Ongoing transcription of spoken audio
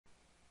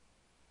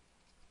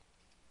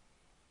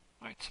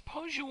Alright,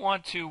 suppose you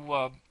want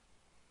to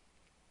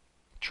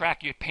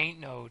track your paint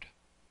node.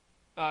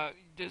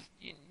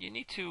 You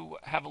need to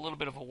have a little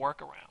bit of a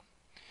workaround,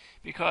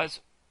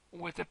 because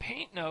with the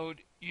paint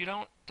node you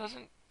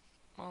doesn't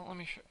well, let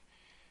me show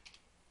you.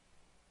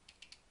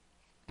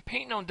 The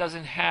paint node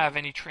doesn't have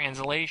any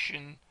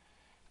translation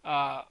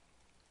uh,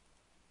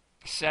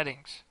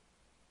 settings,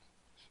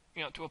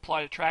 to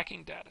apply the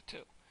tracking data to.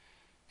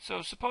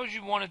 So suppose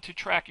you wanted to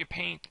track your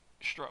paint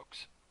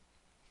strokes.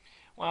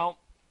 Well,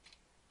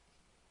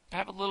 I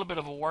have a little bit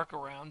of a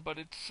workaround, but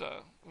it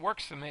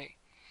works for me.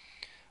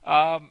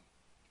 I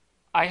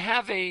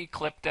have a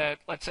clip that,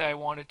 let's say I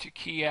wanted to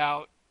key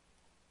out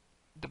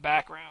the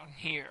background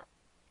here,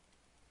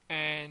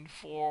 and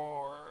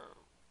for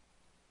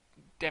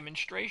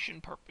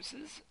demonstration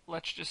purposes,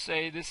 let's just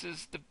say this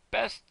is the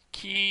best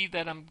key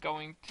that I'm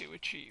going to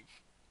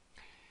achieve.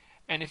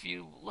 And if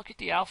you look at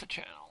the alpha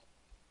channel,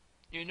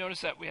 you notice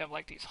that we have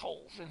like these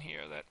holes in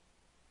here that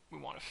we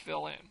want to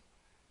fill in.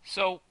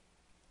 So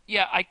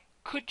yeah, I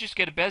could just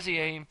get a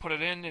Bezier and put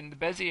it in, and the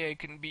Bezier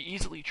can be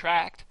easily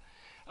tracked.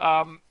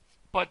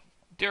 But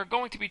there are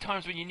going to be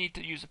times when you need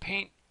to use a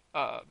paint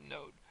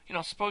node.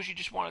 Suppose you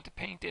just wanted to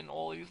paint in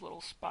all these little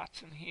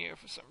spots in here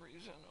for some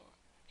reason,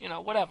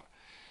 or whatever.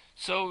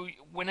 So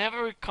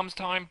whenever it comes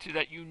time to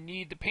that you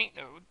need the paint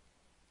node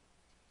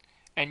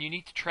and you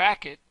need to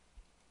track it,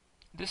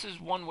 this is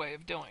one way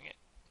of doing it.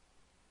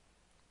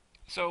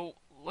 So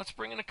let's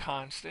bring in a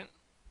constant,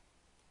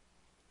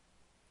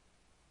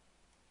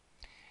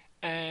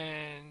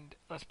 and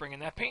let's bring in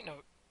that paint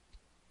node.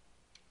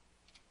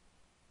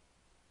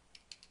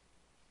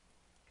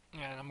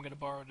 And I'm going to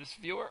borrow this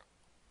viewer.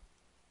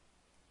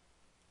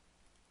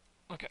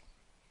 Okay.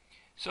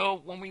 So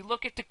when we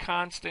look at the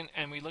constant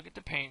and we look at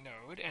the paint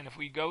node, and if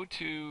we go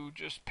to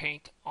just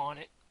paint on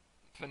it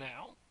for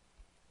now,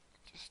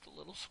 just a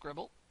little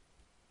scribble.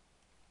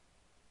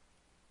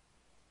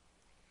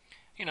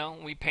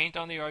 We paint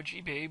on the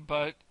RGB,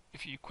 but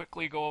if you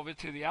quickly go over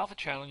to the alpha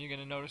channel, you're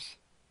going to notice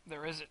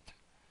there isn't.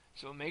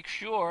 So make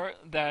sure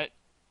that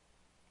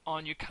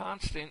on your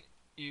constant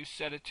you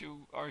set it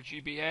to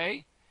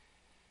RGBA,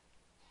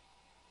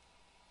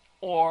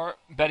 or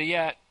better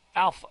yet,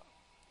 alpha.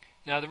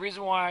 Now the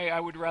reason why I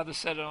would rather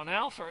set it on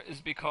alpha is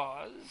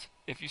because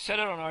if you set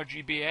it on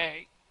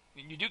RGBA,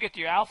 you do get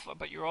your alpha,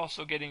 but you're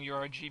also getting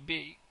your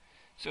RGB.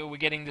 So we're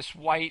getting this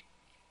white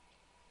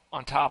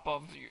on top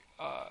of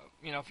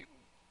if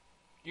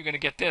you're going to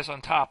get this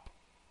on top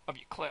of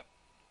your clip.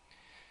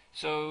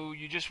 So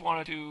you just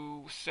wanted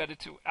to set it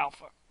to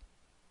alpha.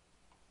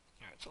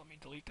 Alright, so let me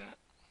delete that.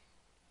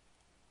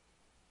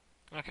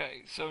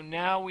 Okay, so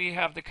now we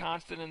have the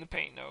constant in the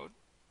paint node.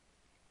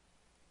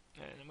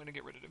 And I'm going to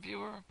get rid of the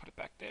viewer, put it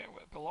back there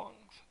where it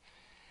belongs.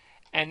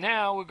 And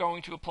now we're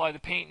going to apply the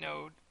paint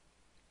node.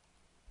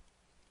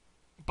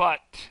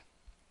 But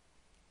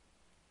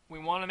we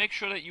want to make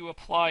sure that you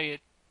apply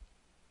it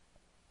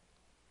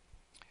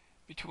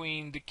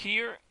between the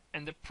keyer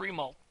and the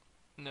pre-mult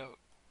node,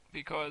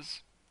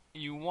 because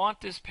you want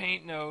this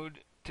paint node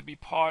to be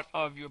part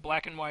of your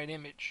black and white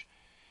image.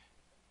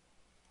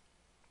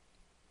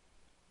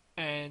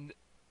 And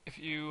if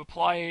you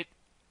apply it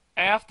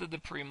after the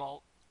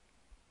pre-mult,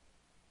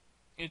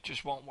 it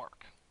just won't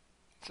work.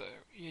 So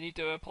you need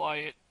to apply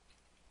it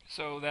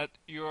so that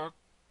your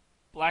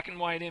black and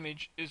white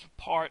image is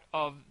part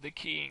of the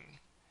keying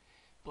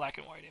black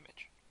and white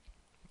image,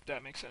 if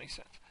that makes any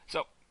sense.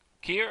 So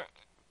keyer,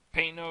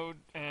 paint node,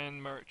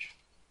 and merge.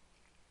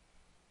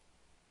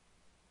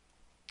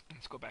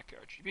 Let's go back to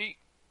RGB.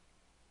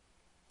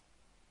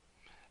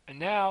 And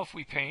now if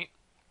we paint,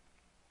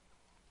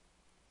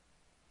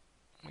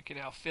 we can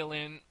now fill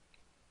in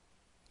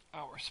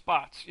our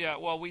spots. Yeah,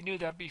 well, we knew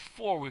that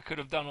before. We could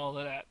have done all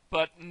of that.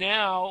 But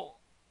now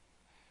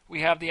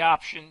we have the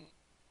option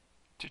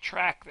to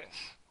track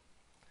this.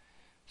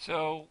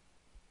 So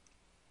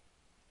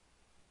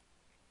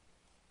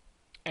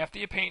after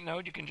your paint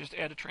node, you can just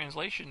add a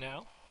translation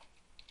now,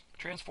 a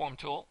transform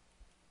tool.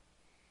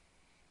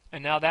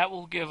 And now that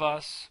will give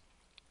us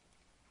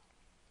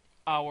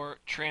our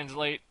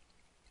translate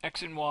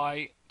X and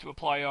Y to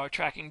apply our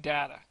tracking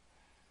data.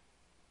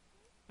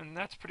 And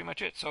that's pretty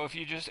much it. So if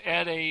you just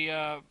add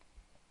a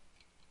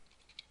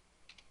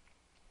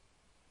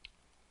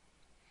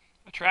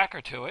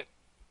tracker to it,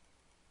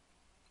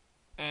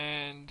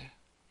 and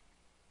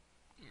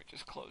let me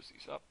just close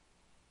these up.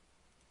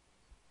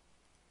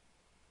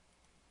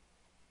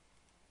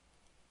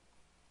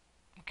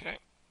 Okay.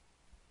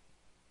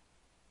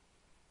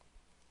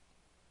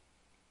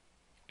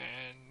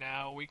 And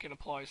now we can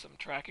apply some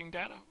tracking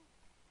data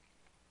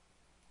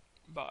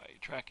by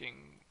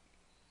tracking,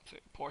 say,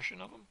 a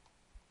portion of them.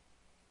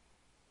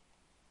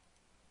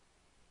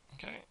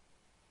 Okay.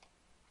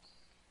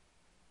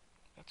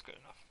 That's good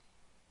enough.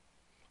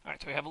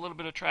 Alright, so we have a little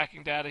bit of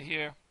tracking data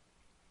here.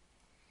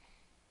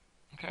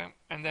 Okay,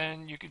 and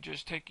then you could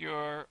just take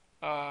your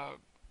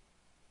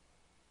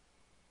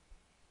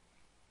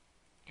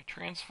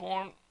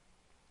transform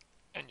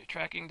and your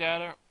tracking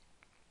data,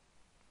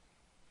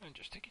 and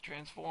just take your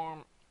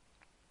transform.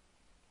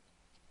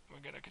 We're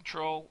going to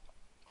control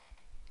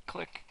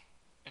click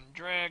and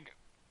drag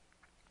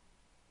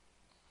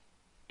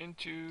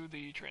into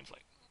the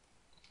translate.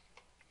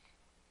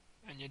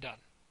 And you're done.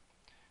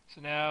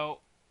 So now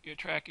your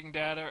tracking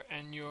data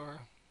and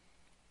your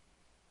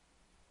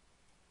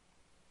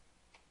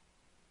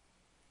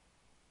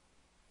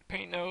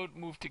paint node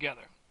move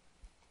together.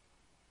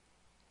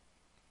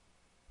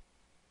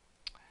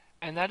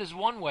 And that is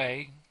one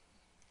way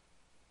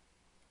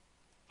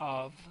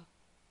of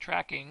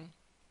tracking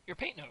your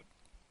paint node.